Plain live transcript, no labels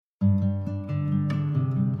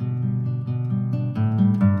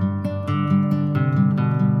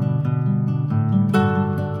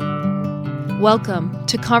Welcome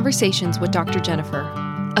to Conversations with Dr. Jennifer,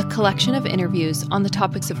 a collection of interviews on the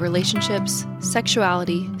topics of relationships,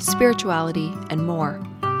 sexuality, spirituality, and more,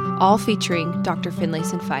 all featuring Dr.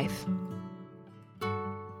 Finlayson Fife.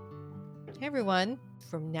 Hey everyone,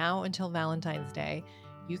 from now until Valentine's Day,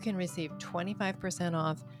 you can receive 25%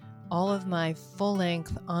 off all of my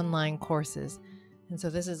full-length online courses. And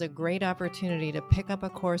so this is a great opportunity to pick up a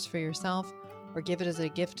course for yourself or give it as a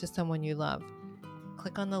gift to someone you love.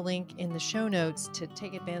 Click on the link in the show notes to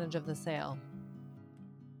take advantage of the sale.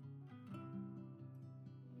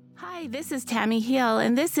 Hi, this is Tammy Hill,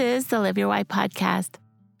 and this is the Live Your Why podcast.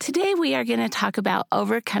 Today we are going to talk about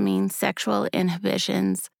overcoming sexual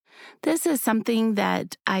inhibitions. This is something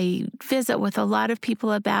that I visit with a lot of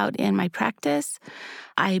people about in my practice.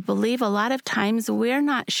 I believe a lot of times we're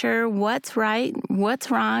not sure what's right,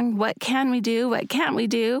 what's wrong, what can we do, what can't we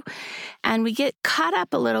do, and we get caught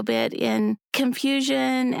up a little bit in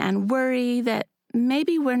confusion and worry that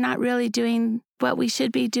maybe we're not really doing what we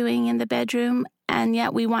should be doing in the bedroom, and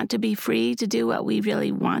yet we want to be free to do what we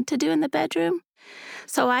really want to do in the bedroom.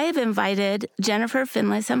 So I have invited Jennifer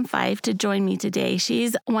Finlayson Fife to join me today.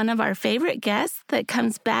 She's one of our favorite guests that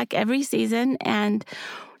comes back every season, and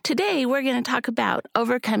today we're going to talk about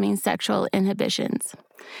overcoming sexual inhibitions.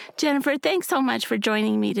 Jennifer, thanks so much for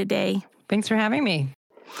joining me today. Thanks for having me.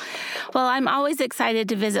 Well, I'm always excited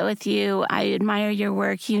to visit with you. I admire your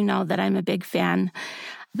work. You know that I'm a big fan.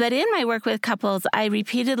 But in my work with couples, I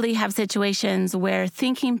repeatedly have situations where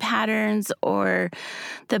thinking patterns or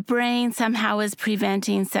the brain somehow is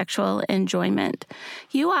preventing sexual enjoyment.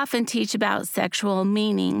 You often teach about sexual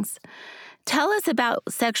meanings. Tell us about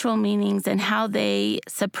sexual meanings and how they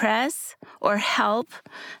suppress or help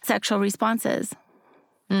sexual responses.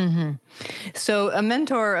 So a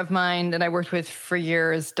mentor of mine that I worked with for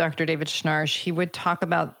years, Dr. David Schnarch, he would talk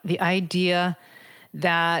about the idea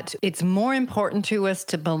that it's more important to us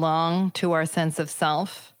to belong to our sense of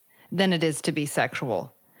self than it is to be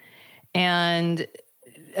sexual. And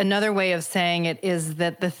another way of saying it is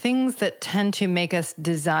that the things that tend to make us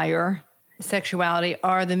desire sexuality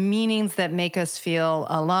are the meanings that make us feel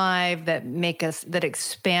alive, that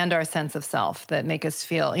expand our sense of self, that make us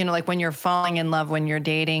feel, like when you're falling in love, when you're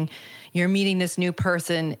dating, you're meeting this new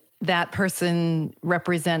person, that person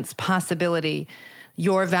represents possibility,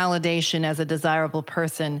 your validation as a desirable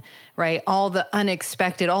person, right? All the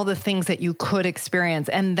unexpected, all the things that you could experience.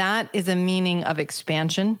 And that is a meaning of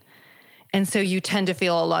expansion. And so you tend to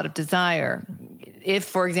feel a lot of desire. If,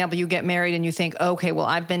 for example, you get married and you think, okay, well,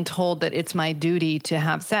 I've been told that it's my duty to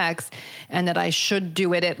have sex and that I should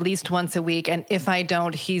do it at least once a week. And if I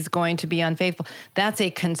don't, he's going to be unfaithful. That's a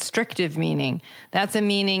constrictive meaning. That's a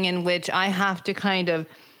meaning in which I have to kind of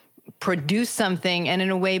produce something and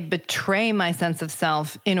in a way betray my sense of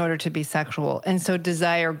self in order to be sexual. And so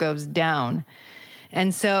desire goes down.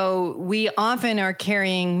 And so we often are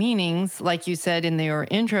carrying meanings, like you said in your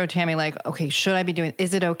intro, Tammy, like, okay, should I be doing,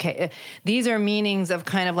 is it okay? These are meanings of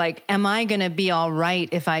kind of like, am I going to be all right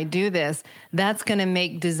if I do this? That's going to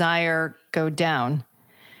make desire go down,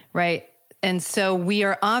 right? And so we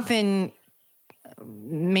are often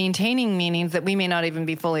maintaining meanings that we may not even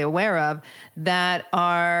be fully aware of that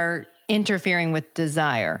are interfering with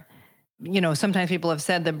desire. Sometimes people have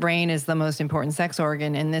said the brain is the most important sex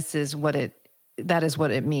organ, and that is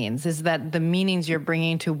what it means, is that the meanings you're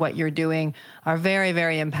bringing to what you're doing are very,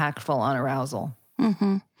 very impactful on arousal.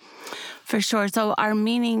 Mm-hmm. For sure. So are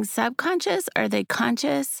meanings subconscious? Are they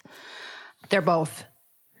conscious? They're both.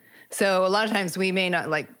 So a lot of times we may not,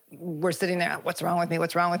 we're sitting there, what's wrong with me?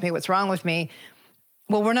 What's wrong with me? What's wrong with me?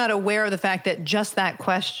 Well, we're not aware of the fact that just that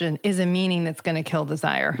question is a meaning that's going to kill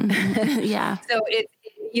desire. Mm-hmm. Yeah. So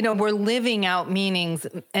we're living out meanings,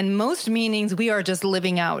 and most meanings we are just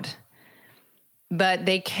living out. But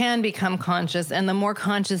they can become conscious, and the more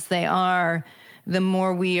conscious they are, the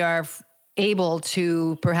more we are able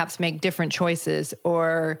to perhaps make different choices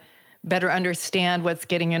or better understand what's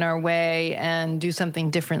getting in our way and do something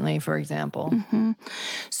differently, for example. Mm-hmm.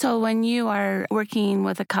 So when you are working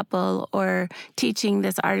with a couple or teaching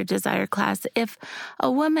this Art of Desire class, if a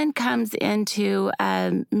woman comes into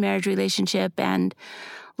a marriage relationship and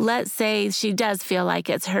let's say she does feel like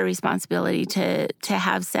it's her responsibility to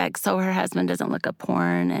have sex so her husband doesn't look at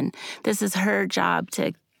porn and this is her job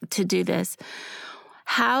to do this,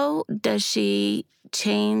 how does she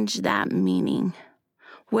change that meaning?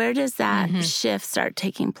 Where does that shift start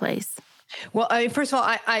taking place? Well, first of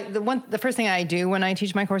all, the first thing I do when I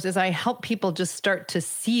teach my course is I help people just start to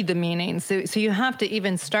see the meaning. So you have to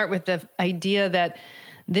even start with the idea that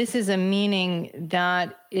this is a meaning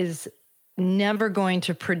that is never going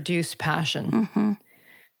to produce passion. Mm-hmm.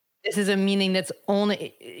 This is a meaning that's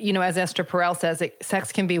only, as Esther Perel says,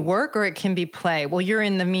 sex can be work or it can be play. Well, you're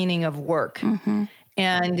in the meaning of work. Mm-hmm.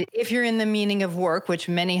 And if you're in the meaning of work, which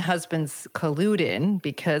many husbands collude in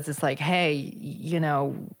because it's like, hey,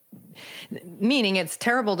 meaning it's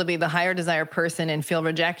terrible to be the higher desire person and feel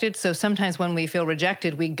rejected. So sometimes when we feel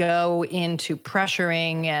rejected, we go into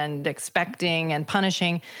pressuring and expecting and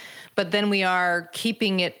punishing, but then we are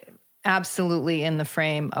keeping it absolutely in the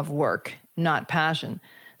frame of work, not passion.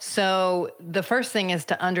 So the first thing is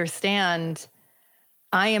to understand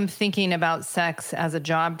I am thinking about sex as a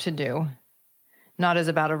job to do, not as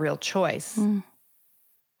about a real choice. Mm.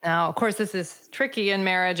 Now, of course, this is tricky in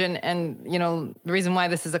marriage. And the reason why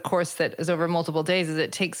this is a course that is over multiple days is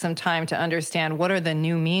it takes some time to understand what are the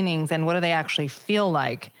new meanings and what do they actually feel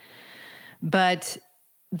like. But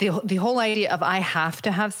the whole idea of I have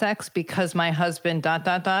to have sex because my husband ...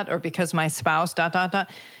 or because my spouse ...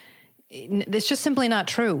 it's just simply not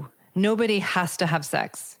true. Nobody has to have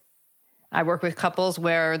sex. I work with couples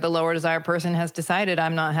where the lower desire person has decided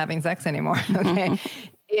I'm not having sex anymore. Okay.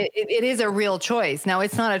 It is a real choice. Now,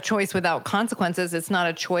 it's not a choice without consequences. It's not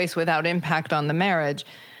a choice without impact on the marriage.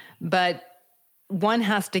 But one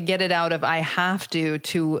has to get it out of I have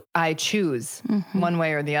to I choose one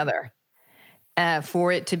way or the other.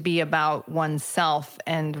 For it to be about oneself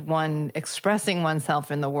and one expressing oneself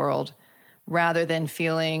in the world rather than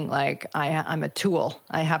feeling like I'm a tool.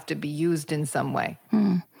 I have to be used in some way.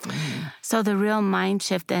 So the real mind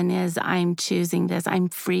shift then is I'm choosing this. I'm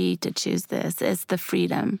free to choose this. It's the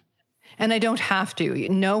freedom. And I don't have to.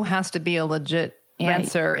 No has to be a legit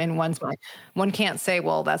answer in one's mind. One can't say,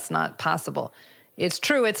 well, that's not possible. It's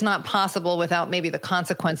true. It's not possible without maybe the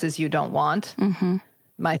consequences you don't want. Mm-hmm.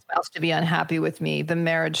 My spouse to be unhappy with me, the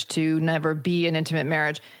marriage to never be an intimate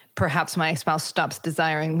marriage. Perhaps my spouse stops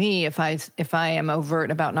desiring me if I am overt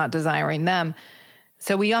about not desiring them.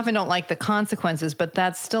 So we often don't like the consequences, but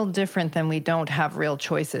that's still different than we don't have real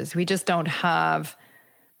choices. We just don't have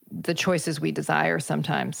the choices we desire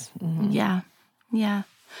sometimes. Mm-hmm. Yeah.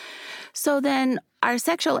 So then our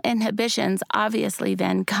sexual inhibitions obviously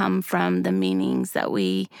then come from the meanings that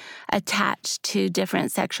we attach to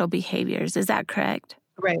different sexual behaviors. Is that correct?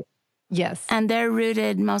 Right. Yes. And they're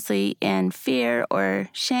rooted mostly in fear or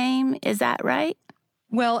shame. Is that right?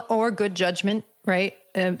 Well, or good judgment, right?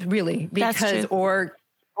 Really, because or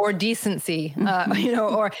decency,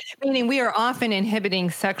 or meaning we are often inhibiting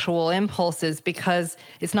sexual impulses because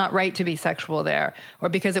it's not right to be sexual there, or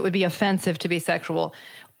because it would be offensive to be sexual,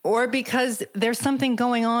 or because there's something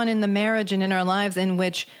going on in the marriage and in our lives in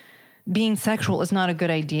which being sexual is not a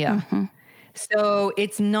good idea. Mm-hmm. So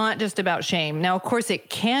it's not just about shame. Now, of course, it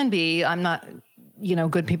can be, I'm not,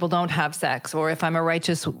 good people don't have sex, or if I'm a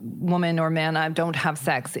righteous woman or man, I don't have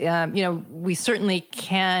sex. We certainly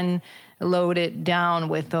can load it down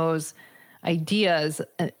with those ideas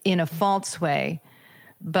in a false way,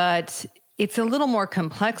 but it's a little more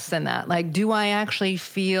complex than that. Like, do I actually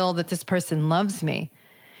feel that this person loves me?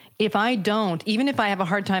 If I don't, even if I have a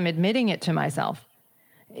hard time admitting it to myself,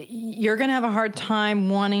 you're going to have a hard time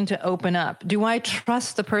wanting to open up. Do I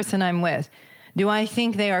trust the person I'm with? Do I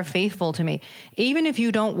think they are faithful to me? Even if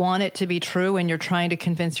you don't want it to be true and you're trying to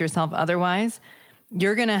convince yourself otherwise,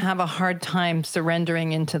 you're going to have a hard time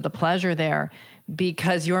surrendering into the pleasure there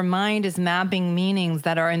because your mind is mapping meanings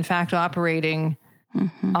that are in fact operating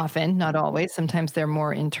often, not always. Sometimes they're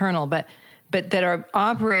more internal, but that are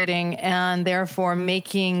operating and therefore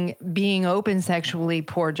making being open sexually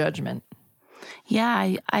poor judgment.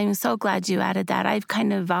 Yeah, I'm so glad you added that. I've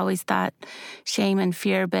kind of always thought shame and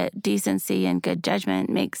fear, but decency and good judgment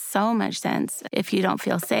makes so much sense if you don't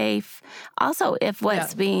feel safe. Also, if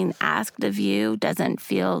what's being asked of you doesn't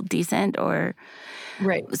feel decent or...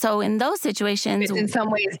 Right. So in those situations... It's in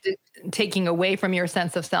some ways taking away from your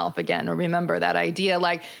sense of self again. Or remember that idea,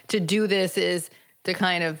 like to do this is to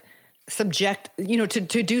kind of subject,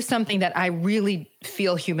 to do something that I really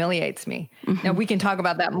feel humiliates me. Mm-hmm. Now, we can talk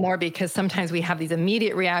about that more because sometimes we have these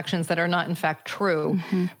immediate reactions that are not in fact true.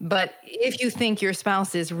 Mm-hmm. But if you think your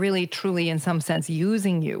spouse is really, truly, in some sense,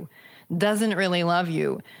 using you, doesn't really love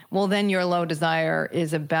you, well, then your low desire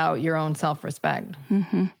is about your own self-respect.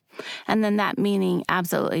 Mm-hmm. And then that meaning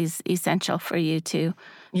absolutely is essential for you to...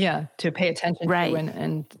 Yeah, to pay attention to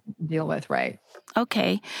and deal with, right.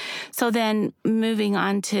 Okay. So then moving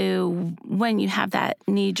on to when you have that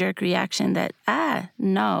knee-jerk reaction that,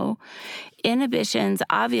 no, inhibitions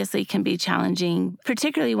obviously can be challenging,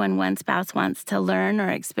 particularly when one spouse wants to learn or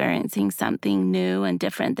experiencing something new and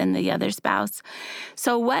different than the other spouse.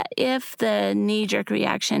 So what if the knee-jerk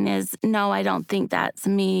reaction is, no, I don't think that's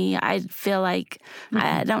me. I feel like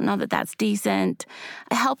I don't know that that's decent.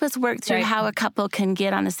 Help us work through how a couple can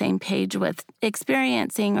get on the same page with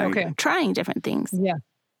experiencing or trying different things. Yeah.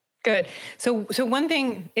 Good. So one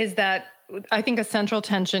thing is that I think a central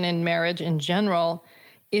tension in marriage in general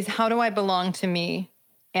is, how do I belong to me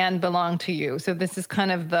and belong to you? So this is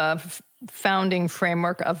kind of the founding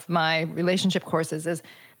framework of my relationship courses. Is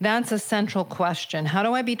that's a central question. How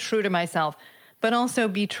do I be true to myself, but also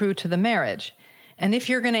be true to the marriage? And if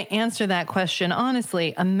you're going to answer that question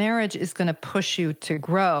honestly, a marriage is going to push you to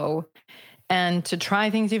grow and to try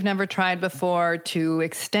things you've never tried before, to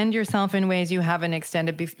extend yourself in ways you haven't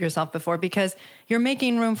extended yourself before, because you're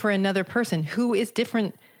making room for another person who is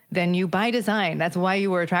different than you by design. That's why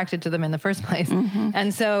you were attracted to them in the first place.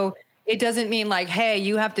 And so it doesn't mean like, hey,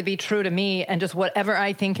 you have to be true to me and just whatever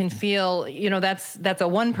I think and feel, that's a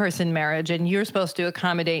one-person marriage and you're supposed to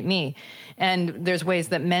accommodate me. And there's ways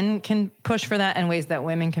that men can push for that and ways that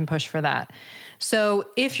women can push for that. So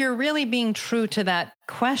if you're really being true to that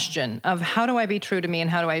question of how do I be true to me and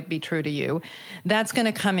how do I be true to you, that's going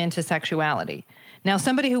to come into sexuality. Now,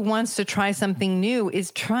 somebody who wants to try something new is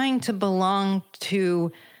trying to belong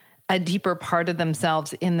to a deeper part of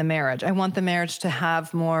themselves in the marriage. I want the marriage to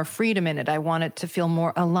have more freedom in it. I want it to feel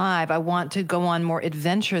more alive. I want to go on more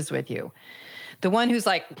adventures with you. The one who's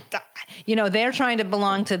like, they're trying to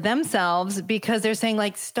belong to themselves because they're saying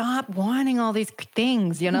like, stop wanting all these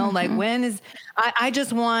things, like I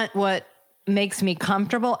just want what makes me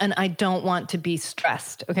comfortable and I don't want to be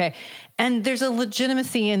stressed. Okay. And there's a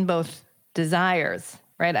legitimacy in both desires,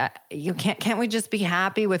 right? Can't we just be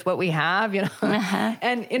happy with what we have,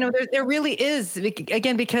 And, there really is,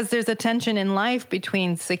 again, because there's a tension in life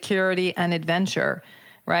between security and adventure,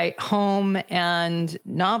 right? Home and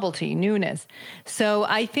novelty, newness. So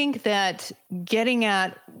I think that getting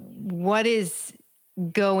at what is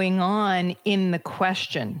going on in the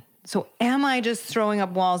question. So am I just throwing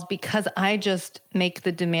up walls because I just make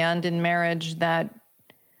the demand in marriage that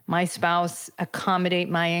my spouse accommodate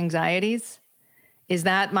my anxieties? Is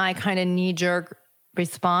that my kind of knee-jerk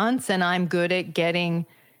response? And I'm good at getting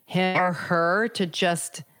him or her to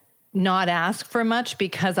just not ask for much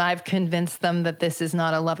because I've convinced them that this is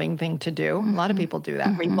not a loving thing to do. A lot of people do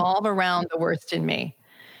that. Revolve around the worst in me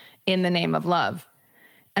in the name of love.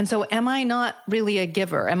 And so am I not really a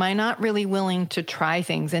giver? Am I not really willing to try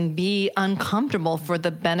things and be uncomfortable for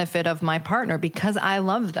the benefit of my partner because I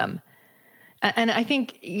love them? And I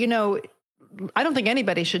think, I don't think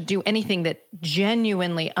anybody should do anything that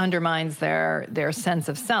genuinely undermines their sense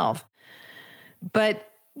of self. But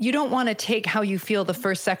you don't want to take how you feel the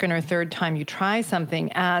first, second, or third time you try something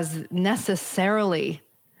as necessarily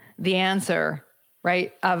the answer,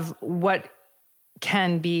 right, of what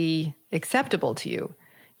can be acceptable to you.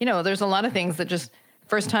 There's a lot of things that just,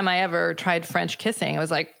 first time I ever tried French kissing, I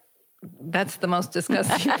was like, that's the most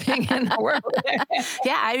disgusting thing in the world.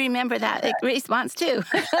 Yeah, I remember that response too.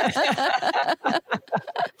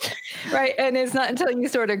 Right. And it's not until you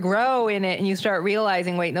sort of grow in it and you start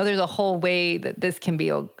realizing, wait, no, there's a whole way that this can be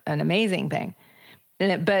an amazing thing.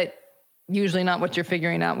 But usually not what you're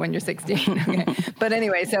figuring out when you're 16. Okay. But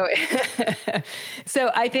anyway, so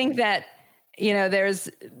I think that,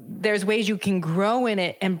 there's ways you can grow in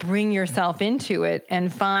it and bring yourself into it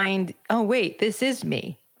and find, oh, wait, this is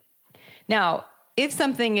me. Now, if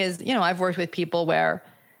something is, I've worked with people where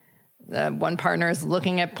one partner is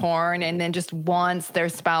looking at porn and then just wants their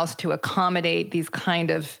spouse to accommodate these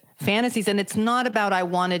kind of fantasies. And it's not about, I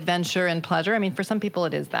want adventure and pleasure. I mean, for some people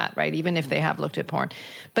it is that, right? Even if they have looked at porn.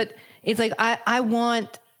 But it's like, I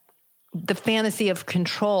want the fantasy of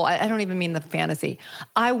control. I don't even mean the fantasy.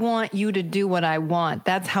 I want you to do what I want.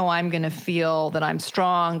 That's how I'm going to feel that I'm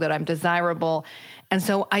strong, that I'm desirable. And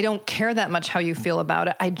so I don't care that much how you feel about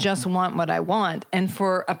it. I just want what I want. And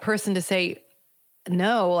for a person to say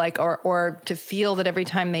no, like, or to feel that every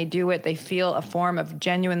time they do it, they feel a form of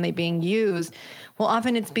genuinely being used. Well,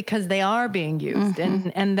 often it's because they are being used.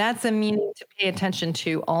 And that's a meaning to pay attention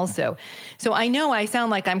to also. So I know I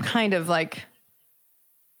sound like I'm kind of like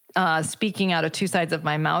speaking out of two sides of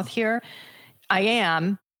my mouth here. I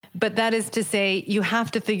am. But that is to say, you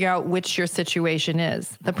have to figure out which your situation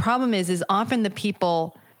is. The problem is often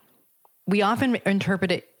we often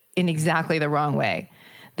interpret it in exactly the wrong way.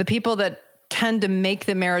 The people that tend to make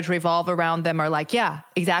the marriage revolve around them are like, yeah,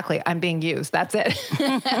 exactly, I'm being used. That's it.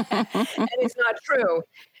 And it's not true.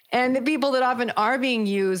 And the people that often are being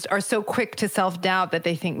used are so quick to self-doubt that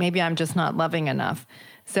they think maybe I'm just not loving enough.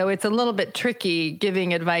 So it's a little bit tricky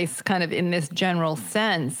giving advice kind of in this general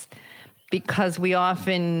sense, because we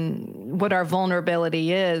often, what our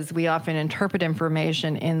vulnerability is, we often interpret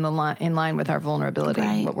information in line with our vulnerability,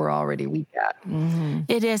 Right. what we're already weak at. Mm-hmm.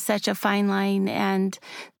 It is such a fine line. And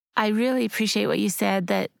I really appreciate what you said,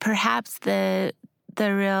 that perhaps the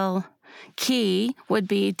real key would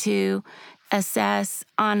be to assess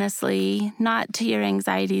honestly, not to your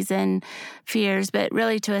anxieties and fears, but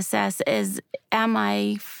really to assess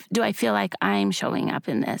do I feel like I'm showing up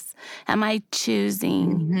in this? Am I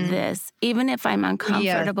choosing this? Even if I'm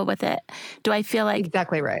uncomfortable with it, do I feel like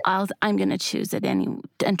exactly right? I'm going to choose it and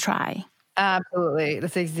try? Absolutely.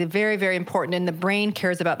 This is very, very important. And the brain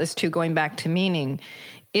cares about this too, going back to meaning.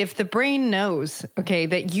 If the brain knows, okay,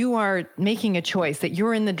 that you are making a choice, that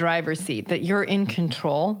you're in the driver's seat, that you're in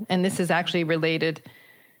control, and this is actually related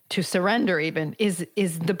to surrender even, is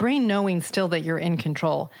the brain knowing still that you're in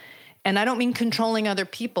control. And I don't mean controlling other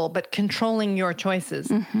people, but controlling your choices.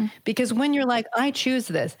 Mm-hmm. Because when you're like, I choose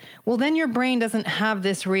this, well, then your brain doesn't have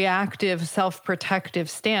this reactive, self-protective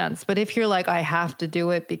stance. But if you're like, I have to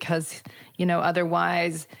do it because,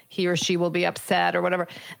 otherwise he or she will be upset or whatever,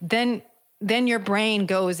 then your brain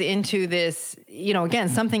goes into this, again,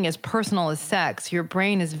 something as personal as sex. Your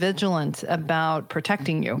brain is vigilant about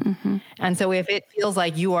protecting you. Mm-hmm. And so if it feels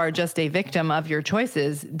like you are just a victim of your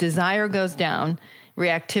choices, desire goes down,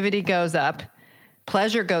 reactivity goes up,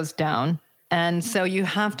 pleasure goes down. And so you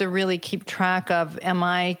have to really keep track of, am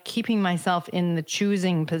I keeping myself in the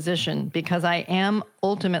choosing position? Because I am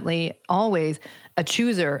ultimately always a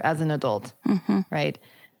chooser as an adult, right?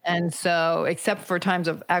 And so, except for times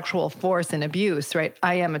of actual force and abuse, right,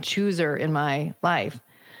 I am a chooser in my life.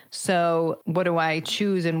 So what do I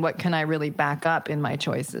choose and what can I really back up in my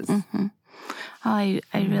choices? Mm-hmm. Oh, I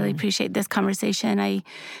really appreciate this conversation. I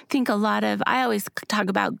think I always talk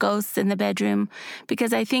about ghosts in the bedroom,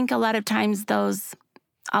 because I think a lot of times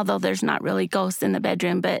although there's not really ghosts in the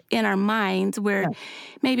bedroom, but in our minds, we're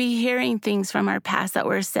maybe hearing things from our past that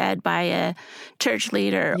were said by a church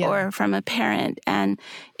leader or from a parent. And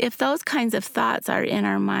if those kinds of thoughts are in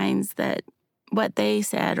our minds, that what they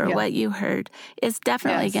said or what you heard, it's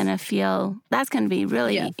definitely going to that's going to be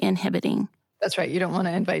really inhibiting. That's right. You don't want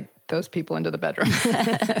to invite those people into the bedroom.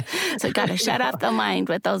 So you got to shut off the mind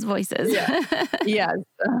with those voices. Yes.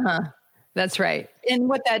 Uh-huh. That's right. And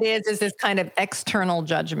what that is this kind of external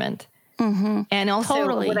judgment. Mm-hmm. And also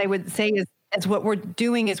what I would say is what we're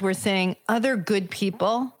doing is we're saying other good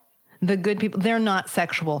people, they're not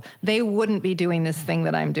sexual. They wouldn't be doing this thing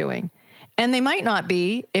that I'm doing. And they might not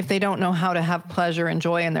be if they don't know how to have pleasure and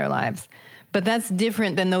joy in their lives. But that's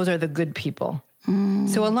different than those are the good people.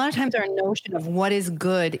 So a lot of times our notion of what is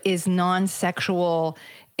good is non-sexual,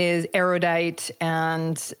 is erudite,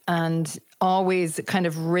 and always kind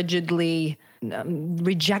of rigidly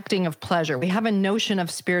rejecting of pleasure. We have a notion of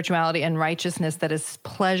spirituality and righteousness that is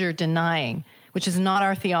pleasure denying, which is not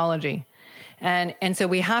our theology. And so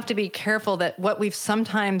we have to be careful that what we've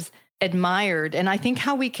sometimes admired, and I think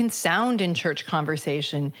how we can sound in church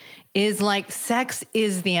conversation, is like sex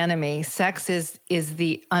is the enemy. Sex is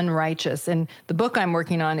the unrighteous. And the book I'm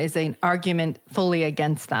working on is an argument fully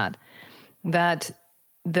against that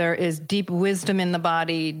there is deep wisdom in the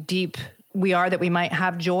body, that we might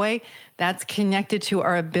have joy. That's connected to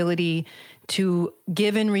our ability to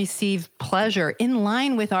give and receive pleasure in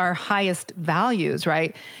line with our highest values,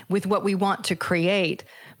 right? With what we want to create.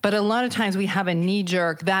 But a lot of times we have a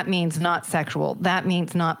knee-jerk, that means not sexual, that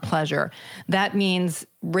means not pleasure, that means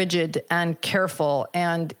rigid and careful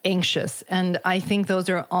and anxious. And I think those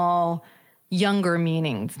are all younger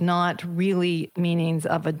meanings, not really meanings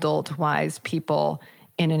of adult, wise people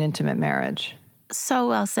in an intimate marriage. So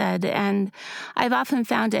well said. And I've often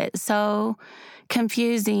found it so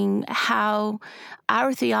confusing how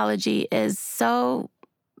our theology is so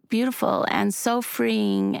beautiful and so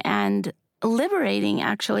freeing and liberating,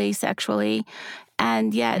 actually, sexually.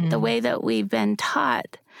 And yet the way that we've been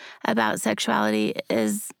taught about sexuality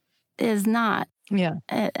is not. Yeah.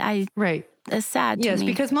 Right. It's sad to me. Yes,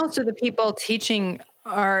 because most of the people teaching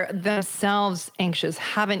are themselves anxious,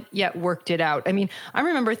 haven't yet worked it out. I mean, I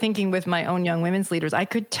remember thinking with my own young women's leaders, I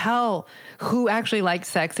could tell who actually liked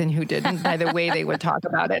sex and who didn't by the way they would talk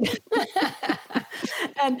about it.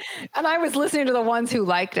 And I was listening to the ones who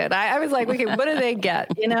liked it. I was like, okay, what do they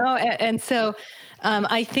get? And so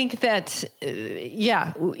I think that,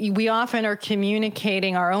 we often are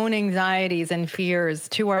communicating our own anxieties and fears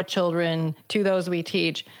to our children, to those we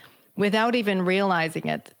teach, without even realizing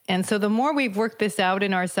it. And so the more we've worked this out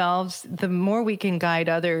in ourselves, the more we can guide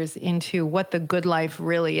others into what the good life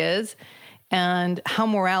really is and how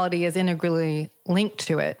morality is integrally linked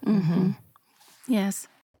to it. Mm-hmm. Yes.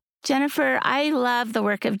 Jennifer, I love the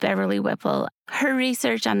work of Beverly Whipple. Her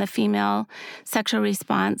research on the female sexual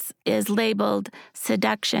response is labeled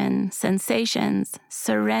seduction, sensations,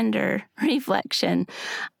 surrender, reflection.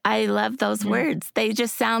 I love those words. They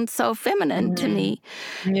just sound so feminine to me.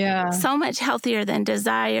 Yeah. So much healthier than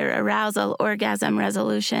desire, arousal, orgasm,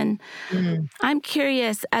 resolution. I'm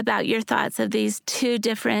curious about your thoughts of these two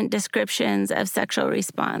different descriptions of sexual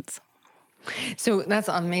response. So that's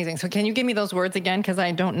amazing. So can you give me those words again? Because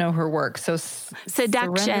I don't know her work. So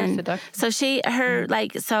seduction. So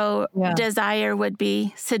desire would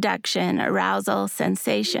be seduction, arousal,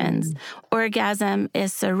 sensations. Orgasm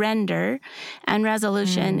is surrender, and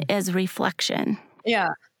resolution is reflection. Yeah.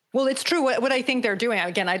 Well, it's true. What I think they're doing,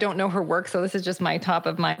 again, I don't know her work, so this is just my top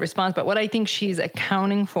of my response, but what I think she's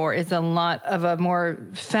accounting for is a lot of a more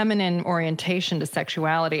feminine orientation to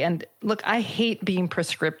sexuality. And look, I hate being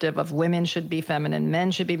prescriptive of women should be feminine,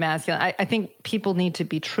 men should be masculine. I think people need to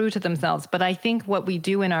be true to themselves. But I think what we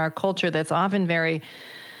do in our culture that's often very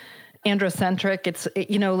androcentric, it's,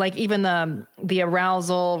 like even the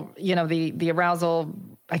arousal, the arousal,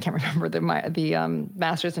 I can't remember the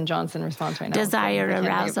Masters and Johnson response right now. Desire,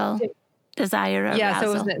 arousal. Yeah, so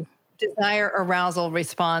it was the desire, arousal,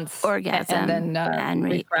 response, orgasm, and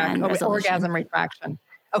then orgasm, retraction.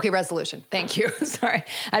 Okay, resolution. Thank you. Sorry,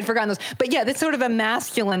 I'd forgotten those. But yeah, that's sort of a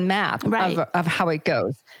masculine map of how it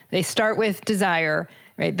goes. They start with desire,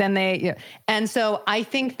 right? Then and so I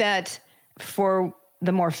think that for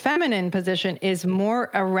the more feminine position is more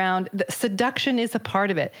around seduction is a part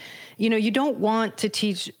of it. You don't want to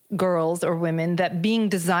teach girls or women that being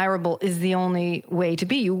desirable is the only way to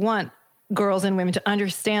be. You want girls and women to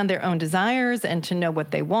understand their own desires and to know what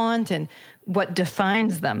they want and what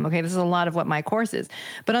defines them. Okay, this is a lot of what my course is.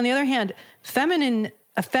 But on the other hand,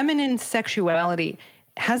 a feminine sexuality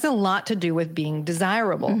has a lot to do with being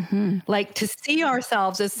desirable. Mm-hmm. Like to see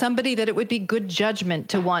ourselves as somebody that it would be good judgment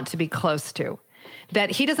to want to be close to. That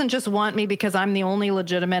he doesn't just want me because I'm the only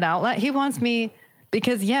legitimate outlet. He wants me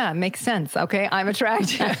because, it makes sense. Okay, I'm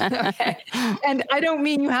attractive. Okay. And I don't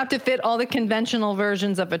mean you have to fit all the conventional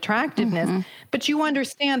versions of attractiveness, but you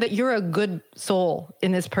understand that you're a good soul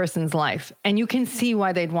in this person's life, and you can see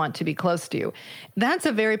why they'd want to be close to you. That's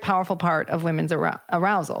a very powerful part of women's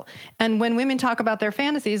arousal. And when women talk about their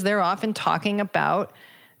fantasies, they're often talking about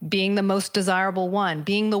being the most desirable one,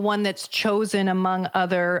 being the one that's chosen among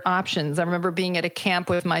other options. I remember being at a camp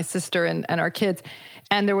with my sister and our kids,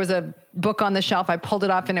 and there was a book on the shelf. I pulled it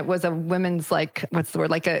off, and it was a women's, like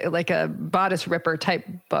a bodice ripper type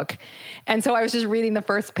book. And so I was just reading the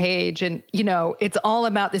first page, and it's all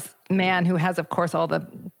about this man who has, of course, all the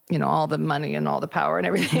money and all the power and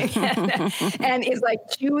everything, and is like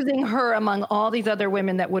choosing her among all these other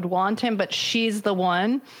women that would want him, but she's the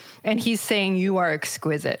one. And he's saying, you are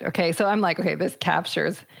exquisite. Okay. So I'm like, okay, this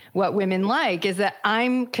captures what women like, is that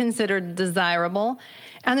I'm considered desirable.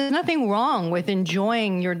 And there's nothing wrong with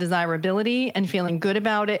enjoying your desirability and feeling good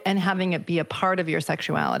about it and having it be a part of your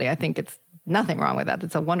sexuality. I think it's nothing wrong with that.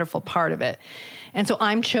 That's a wonderful part of it. And so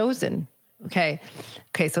I'm chosen. Okay.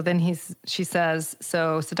 So then she says,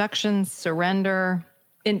 so seduction, surrender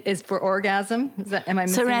is for orgasm. Am I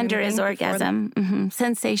missing surrender is orgasm. Mm-hmm.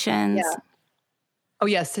 Sensations. Yeah. Oh,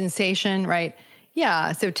 yes, sensation, right?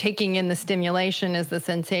 Yeah, so taking in the stimulation is the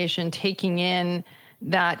sensation, taking in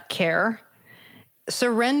that care.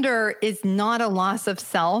 Surrender is not a loss of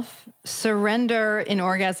self. Surrender in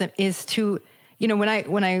orgasm is to, when I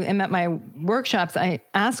am at my workshops, I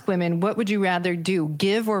ask women, what would you rather do,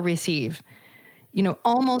 give or receive?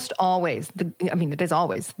 Almost always, it is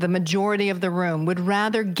always, the majority of the room would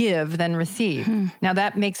rather give than receive. Now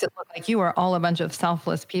that makes it look like you are all a bunch of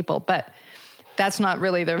selfless people, but that's not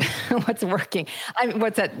really what's working.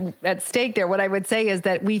 What's at stake there. What I would say is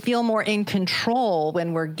that we feel more in control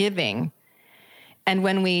when we're giving. And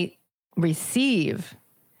when we receive,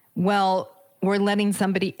 we're letting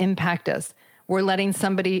somebody impact us. We're letting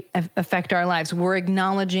somebody affect our lives. We're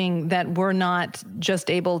acknowledging that we're not just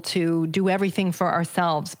able to do everything for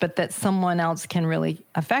ourselves, but that someone else can really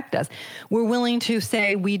affect us. We're willing to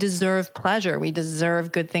say we deserve pleasure. We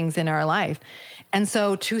deserve good things in our life. And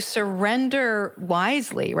so to surrender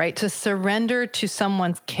wisely, right? To surrender to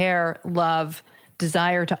someone's care, love,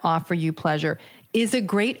 desire to offer you pleasure is a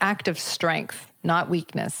great act of strength, not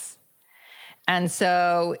weakness. And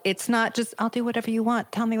so it's not just, I'll do whatever you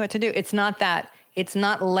want. Tell me what to do. It's not that. It's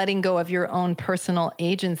not letting go of your own personal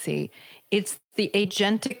agency. It's the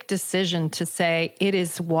agentic decision to say, it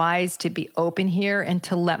is wise to be open here and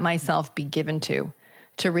to let myself be given to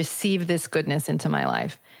receive this goodness into my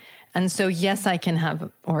life. And so, yes, I can have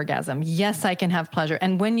orgasm. Yes, I can have pleasure.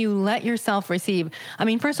 And when you let yourself receive, I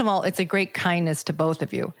mean, first of all, it's a great kindness to both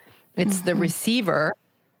of you. It's the receiver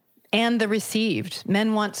and the received.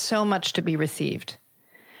 Men want so much to be received.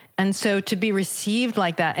 And so to be received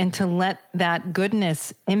like that and to let that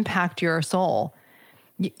goodness impact your soul,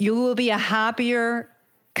 you will be a happier,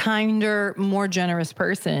 kinder, more generous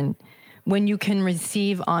person when you can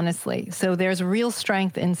receive honestly. So there's real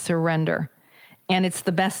strength in surrender, and it's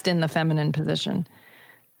the best in the feminine position.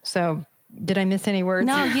 So did I miss any words?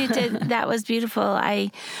 No, you did. That was beautiful.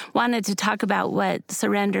 I wanted to talk about what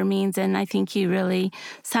surrender means, and I think you really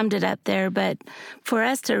summed it up there. But for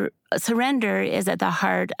us to surrender is at the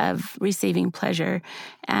heart of receiving pleasure,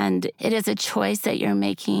 and it is a choice that you're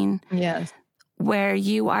making. Yes. Where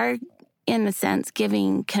you are, in a sense,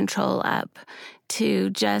 giving control up to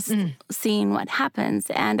just seeing what happens.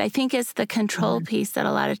 And I think it's the control piece that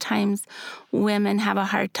a lot of times women have a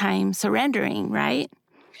hard time surrendering, right?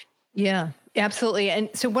 Yeah, absolutely. And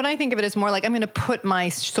so what I think of it is more like I'm going to put my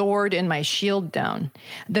sword and my shield down.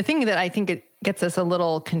 The thing that I think it gets us a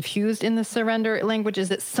little confused in the surrender language is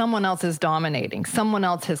that someone else is dominating, someone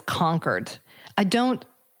else has conquered.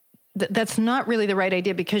 That's not really the right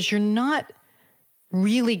idea, because you're not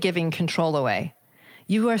really giving control away.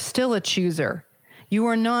 You are still a chooser. You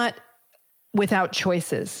are not without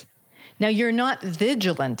choices. Now, you're not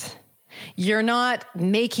vigilant. You're not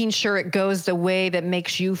making sure it goes the way that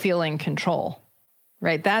makes you feel in control,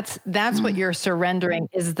 right? That's what you're surrendering,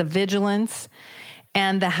 is the vigilance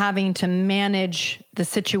and the having to manage the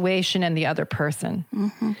situation and the other person.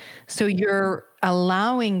 So you're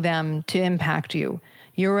allowing them to impact you.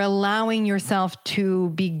 You're allowing yourself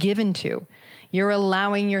to be given to. You're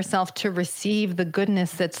allowing yourself to receive the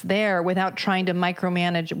goodness that's there without trying to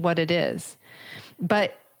micromanage what it is.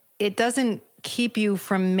 But it doesn't keep you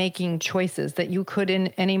from making choices that you could in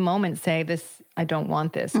any moment say, I don't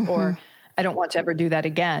want this, or I don't want to ever do that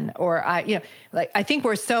again. Or I think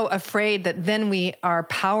we're so afraid that then we are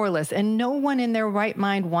powerless, and no one in their right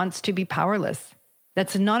mind wants to be powerless.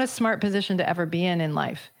 That's not a smart position to ever be in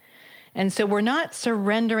life. And so we're not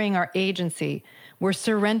surrendering our agency. We're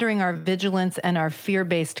surrendering our vigilance and our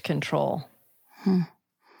fear-based control.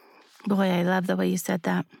 Boy, I love the way you said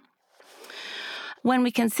that. When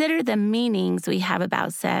we consider the meanings we have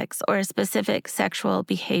about sex or specific sexual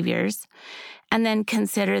behaviors, and then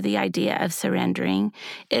consider the idea of surrendering,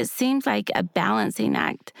 it seems like a balancing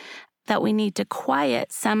act that we need to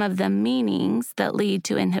quiet some of the meanings that lead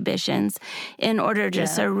to inhibitions in order to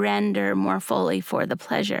surrender more fully for the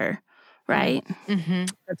pleasure, right?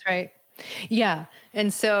 That's right. Yeah.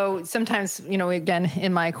 And so sometimes, again,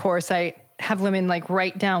 in my course, I have women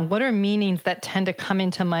write down what are meanings that tend to come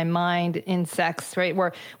into my mind in sex, right?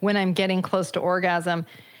 Where when I'm getting close to orgasm,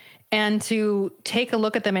 and to take a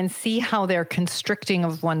look at them and see how they're constricting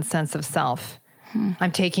of one's sense of self.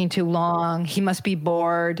 I'm taking too long. He must be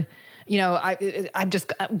bored. I'm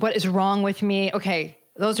just, what is wrong with me? Okay.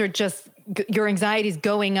 Those are just, your anxiety is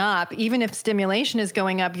going up. Even if stimulation is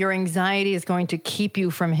going up, your anxiety is going to keep you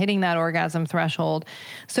from hitting that orgasm threshold.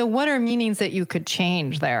 So what are meanings that you could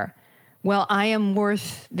change there? Well, I am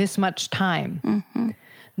worth this much time.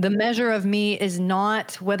 The measure of me is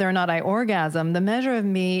not whether or not I orgasm. The measure of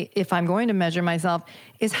me, if I'm going to measure myself,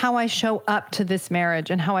 is how I show up to this marriage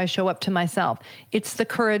and how I show up to myself. It's the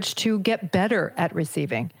courage to get better at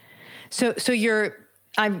receiving. So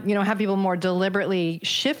I have people more deliberately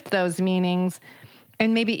shift those meanings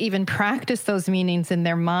and maybe even practice those meanings in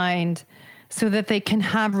their mind so that they can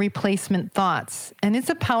have replacement thoughts. And it's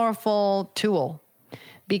a powerful tool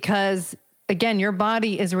because, again, your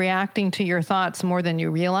body is reacting to your thoughts more than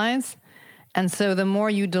you realize. And so the more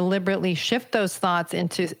you deliberately shift those thoughts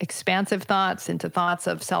into expansive thoughts, into thoughts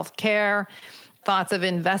of self-care, thoughts of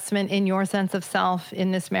investment in your sense of self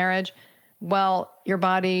in this marriage, well, your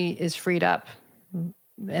body is freed up.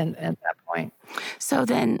 And at that point. So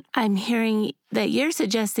then I'm hearing that you're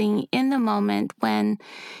suggesting in the moment when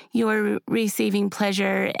you're receiving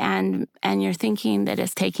pleasure and you're thinking that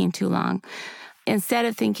it's taking too long, instead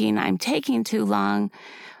of thinking I'm taking too long,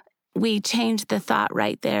 we change the thought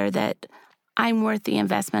right there that I'm worth the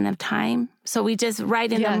investment of time. So we just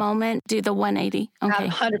right in the moment do the 180. Okay.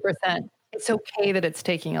 100%. It's okay that it's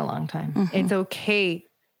taking a long time. It's okay.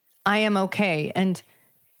 I am okay.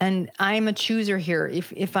 And I'm a chooser here.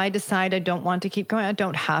 If I decide I don't want to keep going, I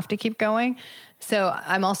don't have to keep going. So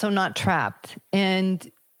I'm also not trapped.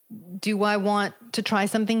 And do I want to try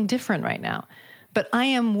something different right now? But I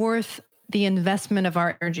am worth the investment of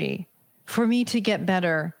our energy. for me to get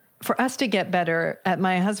better, for us to get better at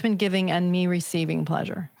my husband giving and me receiving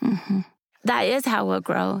pleasure. Mm-hmm. That is how we'll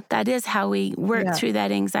grow. That is how we work through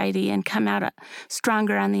that anxiety and come out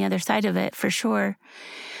stronger on the other side of it, for sure.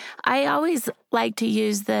 I always like to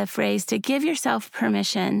use the phrase to give yourself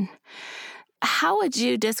permission. How would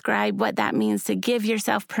you describe what that means, to give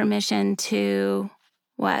yourself permission to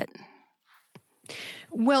what?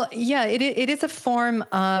 Well, yeah, it is a form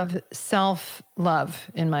of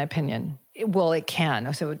self-love, in my opinion. Well, it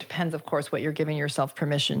can. So it depends, of course, what you're giving yourself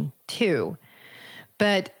permission to.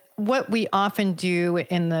 But what we often do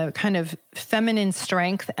in the kind of feminine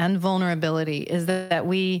strength and vulnerability is that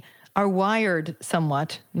we are wired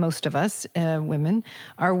somewhat, most of us, women,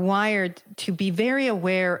 are wired to be very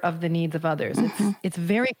aware of the needs of others. Mm-hmm. It's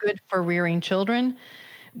very good for rearing children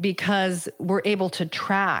because we're able to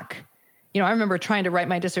track. I remember trying to write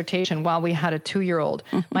my dissertation while we had a 2-year-old.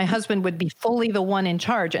 Mm-hmm. My husband would be fully the one in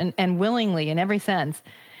charge and willingly in every sense.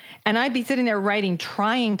 And I'd be sitting there writing,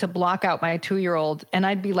 trying to block out my 2-year-old, and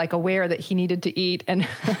I'd be like aware that he needed to eat. And,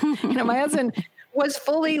 my husband was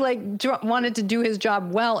fully wanted to do his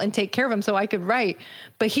job well and take care of him so I could write,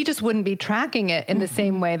 but he just wouldn't be tracking it in the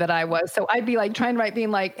same way that I was. So I'd be trying to write,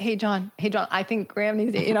 being like, hey, John, I think Graham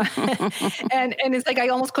needs to, and it's like, I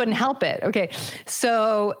almost couldn't help it. Okay.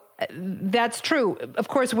 So that's true. Of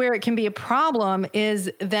course, where it can be a problem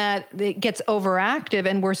is that it gets overactive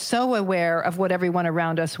and we're so aware of what everyone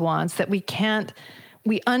around us wants that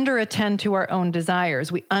we under-attend to our own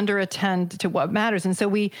desires. We under-attend to what matters. And so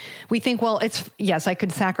we think, well, yes, I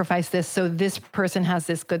could sacrifice this so this person has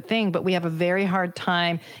this good thing, but we have a very hard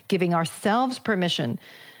time giving ourselves permission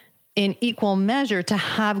in equal measure to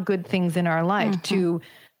have good things in our life, to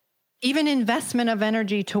even investment of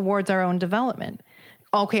energy towards our own development.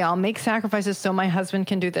 Okay, I'll make sacrifices so my husband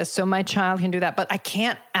can do this, so my child can do that, but I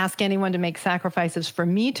can't ask anyone to make sacrifices for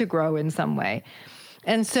me to grow in some way.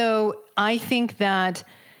 And so I think that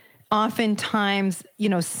oftentimes,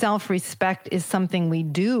 self-respect is something we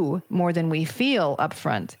do more than we feel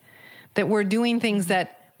upfront, that we're doing things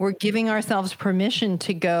that we're giving ourselves permission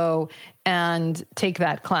to go and take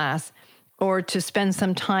that class, or to spend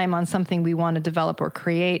some time on something we want to develop or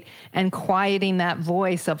create, and quieting that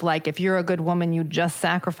voice of if you're a good woman, you just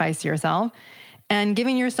sacrifice yourself, and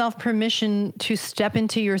giving yourself permission to step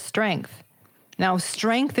into your strength. Now,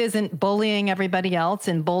 strength isn't bullying everybody else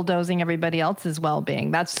and bulldozing everybody else's well-being.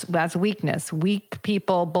 That's weakness. Weak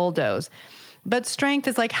people bulldoze. But strength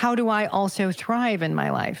is how do I also thrive in my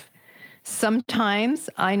life?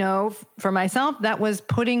 Sometimes I know for myself that was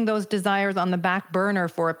putting those desires on the back burner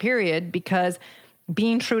for a period because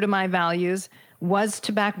being true to my values was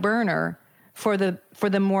to back burner for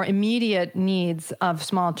the more immediate needs of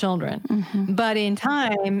small children. Mm-hmm. But in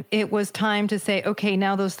time, it was time to say, okay,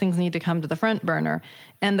 now those things need to come to the front burner.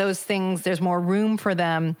 And those things, there's more room for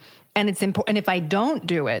them. And it's important. And if I don't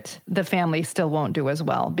do it, the family still won't do as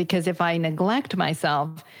well. Because if I neglect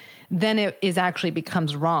myself, then it actually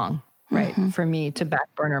becomes wrong. Right, for me to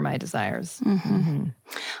back burner my desires.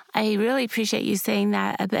 I really appreciate you saying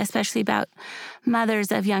that, especially about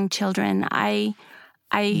mothers of young children.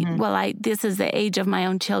 This is the age of my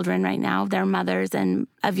own children right now. They're mothers and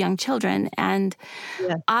of young children, and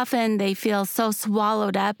often they feel so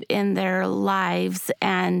swallowed up in their lives,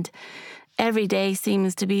 and every day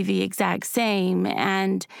seems to be the exact same,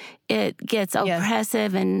 and it gets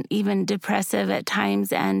oppressive and even depressive at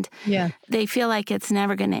times, and they feel like it's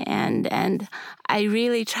never going to end. And I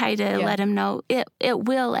really try to let them know it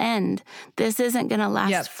will end. This isn't going to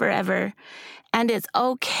last forever. And it's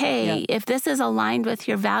okay if this is aligned with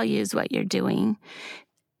your values, what you're doing,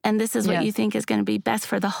 and this is what you think is going to be best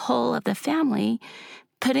for the whole of the family.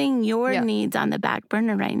 Putting your needs on the back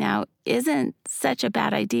burner right now isn't such a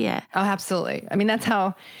bad idea. Oh, absolutely. I mean, that's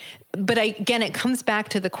how, but again, it comes back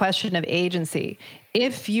to the question of agency.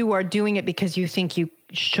 If you are doing it because you think you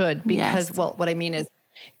should, because, what I mean is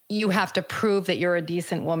you have to prove that you're a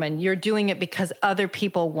decent woman. You're doing it because other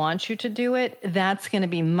people want you to do it. That's going to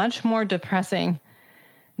be much more depressing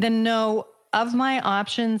than no, of my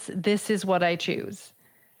options, this is what I choose.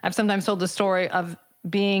 I've sometimes told the story of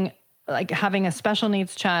being having a special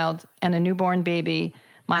needs child and a newborn baby.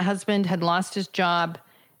 My husband had lost his job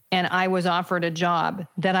and I was offered a job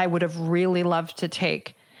that I would have really loved to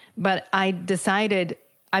take. But I decided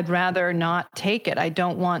I'd rather not take it. I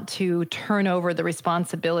don't want to turn over the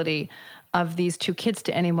responsibility of these 2 kids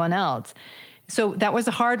to anyone else. So that was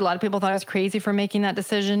hard. A lot of people thought I was crazy for making that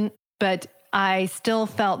decision, but I still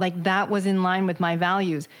felt like that was in line with my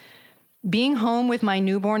values. Being home with my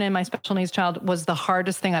newborn and my special needs child was the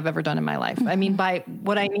hardest thing I've ever done in my life. I mean, by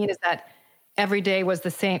what I mean is that every day was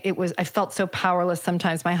the same. I felt so powerless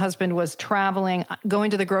sometimes. My husband was traveling.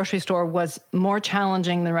 Going to the grocery store was more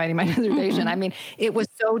challenging than writing my dissertation. I mean, it was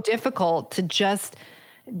so difficult to just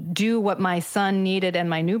do what my son needed and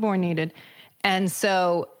my newborn needed. And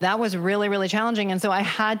so that was really, really challenging. And so I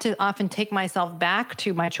had to often take myself back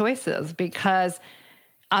to my choices, because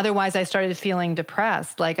otherwise I started feeling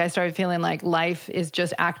depressed. Like I started feeling like life is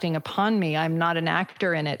just acting upon me. I'm not an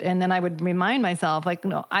actor in it. And then I would remind myself, like,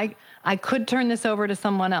 no, I could turn this over to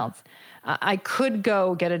someone else. I could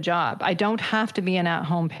go get a job. I don't have to be an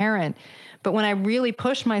at-home parent. But when I really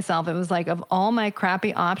pushed myself, it was like, of all my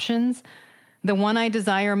crappy options, the one I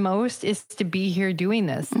desire most is to be here doing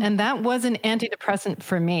this. And that was an antidepressant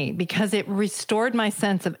for me, because it restored my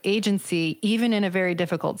sense of agency, even in a very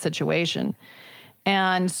difficult situation.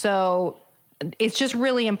 And so it's just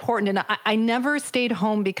really important. And I never stayed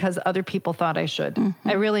home because other people thought I should.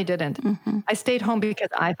 I really didn't. I stayed home because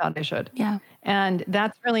I thought I should. Yeah. And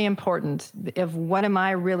that's really important, of what am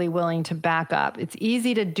I really willing to back up? It's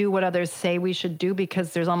easy to do what others say we should do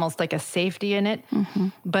because there's almost like a safety in it.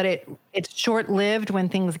 But it's short-lived when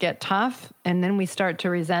things get tough, and then we start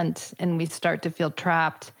to resent and we start to feel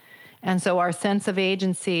trapped. And so our sense of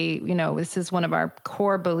agency, this is one of our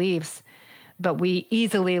core beliefs, but we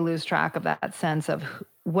easily lose track of that sense of,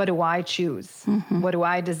 what do I choose? What do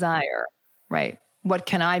I desire? Right? What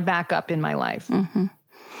can I back up in my life?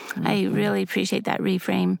 I really appreciate that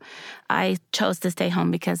reframe. I chose to stay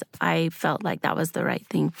home because I felt like that was the right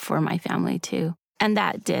thing for my family too. And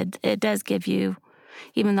it does give you,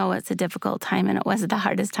 even though it's a difficult time, and it was the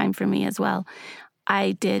hardest time for me as well,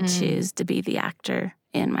 I did choose to be the actor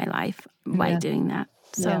in my life by doing that.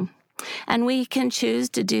 So, and we can choose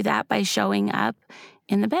to do that by showing up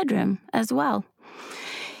in the bedroom as well.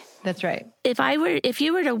 That's right. If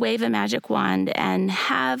you were to wave a magic wand and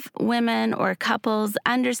have women or couples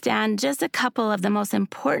understand just a couple of the most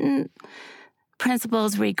important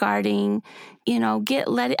principles regarding,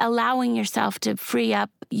 allowing yourself to free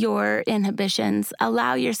up your inhibitions,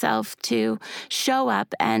 allow yourself to show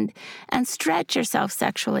up and stretch yourself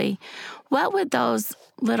sexually, what would those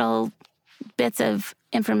little bits of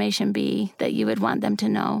information be that you would want them to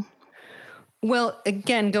know? Well,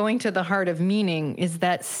 again, going to the heart of meaning is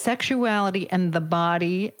that sexuality and the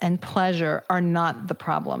body and pleasure are not the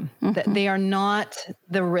problem. They are not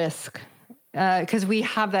the risk. Because we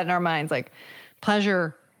have that in our minds, like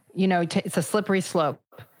pleasure, it's a slippery slope.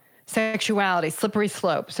 Sexuality, slippery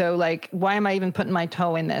slope. So like, why am I even putting my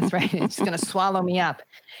toe in this, right? It's going to swallow me up.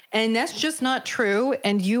 And that's just not true.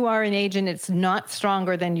 And you are an agent. It's not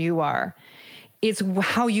stronger than you are. It's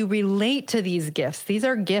how you relate to these gifts. These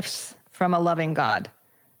are gifts from a loving God.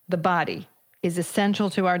 The body is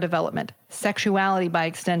essential to our development. Sexuality, by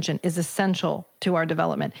extension, is essential to our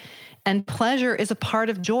development. And pleasure is a part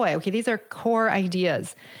of joy. Okay, these are core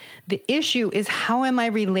ideas. The issue is, how am I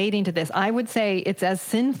relating to this? I would say it's as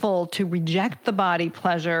sinful to reject the body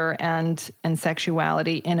pleasure and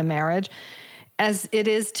sexuality in a marriage as it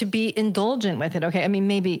is to be indulgent with it. Okay, I mean,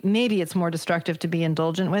 maybe it's more destructive to be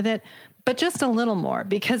indulgent with it, but just a little more,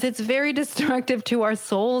 because it's very destructive to our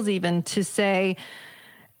souls even to say,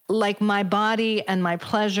 like, my body and my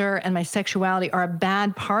pleasure and my sexuality are a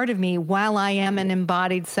bad part of me while I am an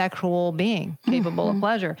embodied sexual being capable of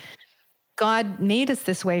pleasure. God made us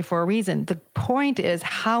this way for a reason. The point is,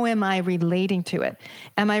 how am I relating to it?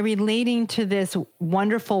 Am I relating to this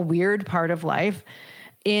wonderful, weird part of life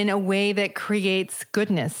in a way that creates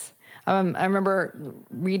goodness? I remember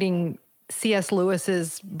reading C.S.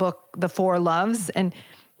 Lewis's book, The Four Loves, and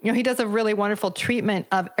he does a really wonderful treatment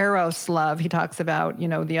of eros love. He talks about,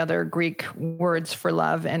 the other Greek words for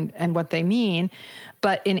love and what they mean.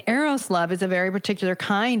 But in eros love is a very particular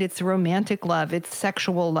kind. It's romantic love. It's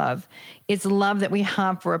sexual love. It's love that we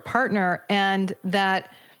have for a partner, and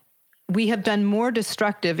that we have done more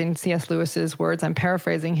destructive, in C.S. Lewis's words, I'm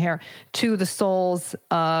paraphrasing here, to the souls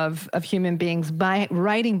of human beings by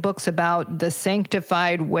writing books about the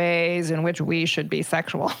sanctified ways in which we should be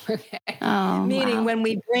sexual. Meaning when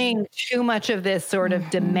we bring too much of this sort of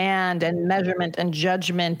demand and measurement and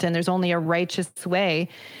judgment, and there's only a righteous way,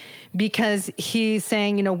 because he's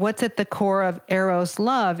saying, what's at the core of eros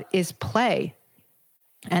love is play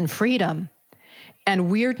and freedom and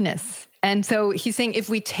weirdness. And so he's saying, if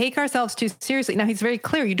we take ourselves too seriously, now he's very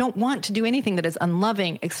clear, you don't want to do anything that is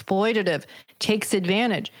unloving, exploitative, takes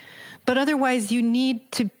advantage. But otherwise, you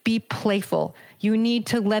need to be playful. You need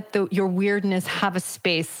to let your weirdness have a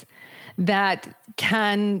space that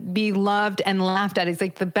can be loved and laughed at. It's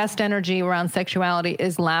like the best energy around sexuality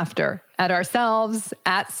is laughter at ourselves,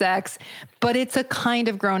 at sex, but it's a kind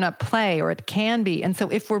of grown-up play, or it can be. And so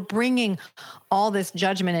if we're bringing all this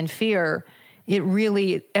judgment and fear it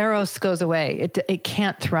really, eros goes away. It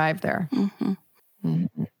can't thrive there. Mm-hmm.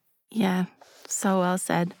 Mm-hmm. Yeah, so well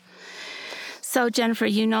said. So, Jennifer,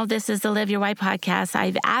 you know this is the Live Your Why podcast.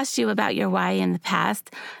 I've asked you about your why in the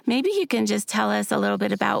past. Maybe you can just tell us a little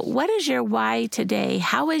bit about what is your why today?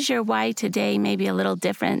 How is your why today maybe a little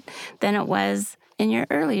different than it was in your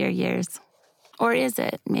earlier years? Or is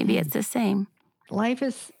it? Maybe it's the same. Life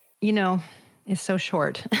is, is so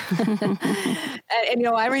short. and,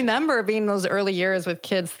 I remember being those early years with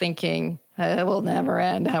kids thinking, it will never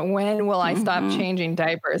end. When will I stop changing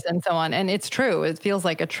diapers and so on? And it's true. It feels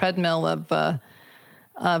like a treadmill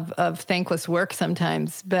of thankless work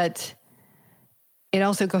sometimes, but it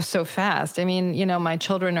also goes so fast. I mean, my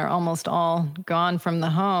children are almost all gone from the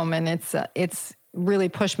home, and it's really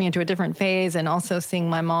pushed me into a different phase. And also seeing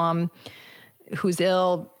my mom, who's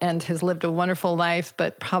ill and has lived a wonderful life,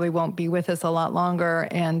 but probably won't be with us a lot longer.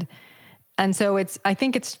 And so I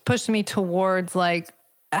think it's pushed me towards like,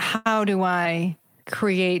 how do I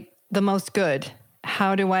create the most good?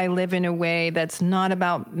 How do I live in a way that's not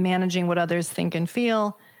about managing what others think and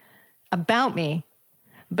feel about me,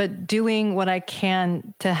 but doing what I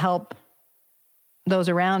can to help those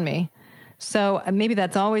around me? So maybe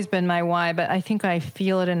that's always been my why, but I think I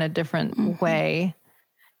feel it in a different way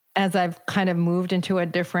as I've kind of moved into a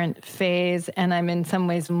different phase, and I'm in some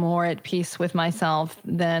ways more at peace with myself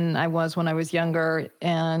than I was when I was younger.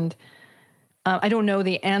 And I don't know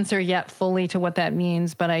the answer yet fully to what that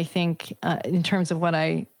means, but I think in terms of what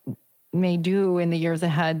I may do in the years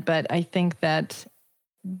ahead, but I think that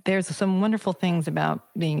there's some wonderful things about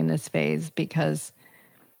being in this phase because,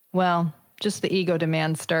 well, just the ego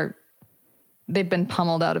demands they've been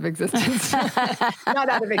pummeled out of existence. Not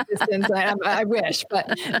out of existence, I wish,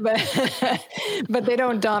 but they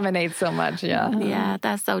don't dominate so much. Yeah. Yeah,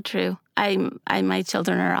 that's so true. My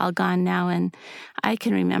children are all gone now, and I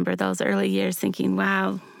can remember those early years thinking,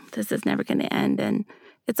 wow, this is never going to end, and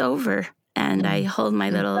it's over. And I hold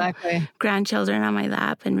my little grandchildren on my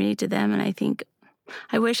lap and read to them, and I think,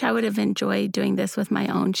 I wish I would have enjoyed doing this with my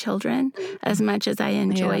own children as much as I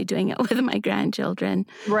enjoy doing it with my grandchildren.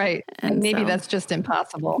 Right. And maybe that's just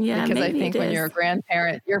impossible. Yeah, because I think when you're a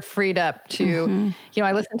grandparent, you're freed up to,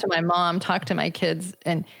 I listen to my mom talk to my kids,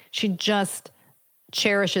 and she just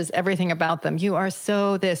cherishes everything about them. You are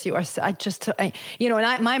so this, you are so,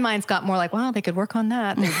 and my mind's got more like, wow, they could work on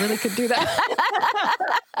that. They really could do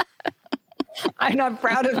that. I'm not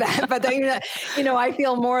proud of that, but I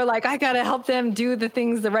feel more like I got to help them do the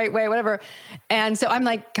things the right way, whatever. And so I'm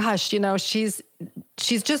like, gosh, she's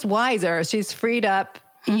just wiser. She's freed up,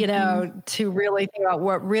 to really think about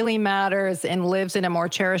what really matters and lives in a more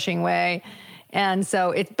cherishing way. And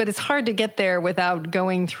so but it's hard to get there without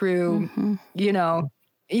going through, you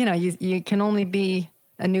can only be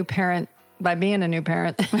a new parent by being a new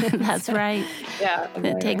parent. That's right. Yeah.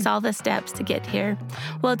 It takes all the steps to get here.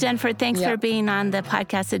 Well, Jennifer, thanks for being on the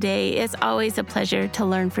podcast today. It's always a pleasure to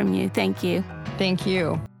learn from you. Thank you. Thank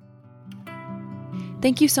you.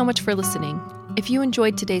 Thank you so much for listening. If you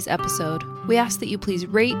enjoyed today's episode, we ask that you please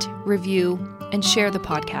rate, review, and share the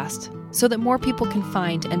podcast so that more people can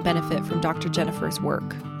find and benefit from Dr. Jennifer's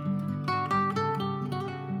work.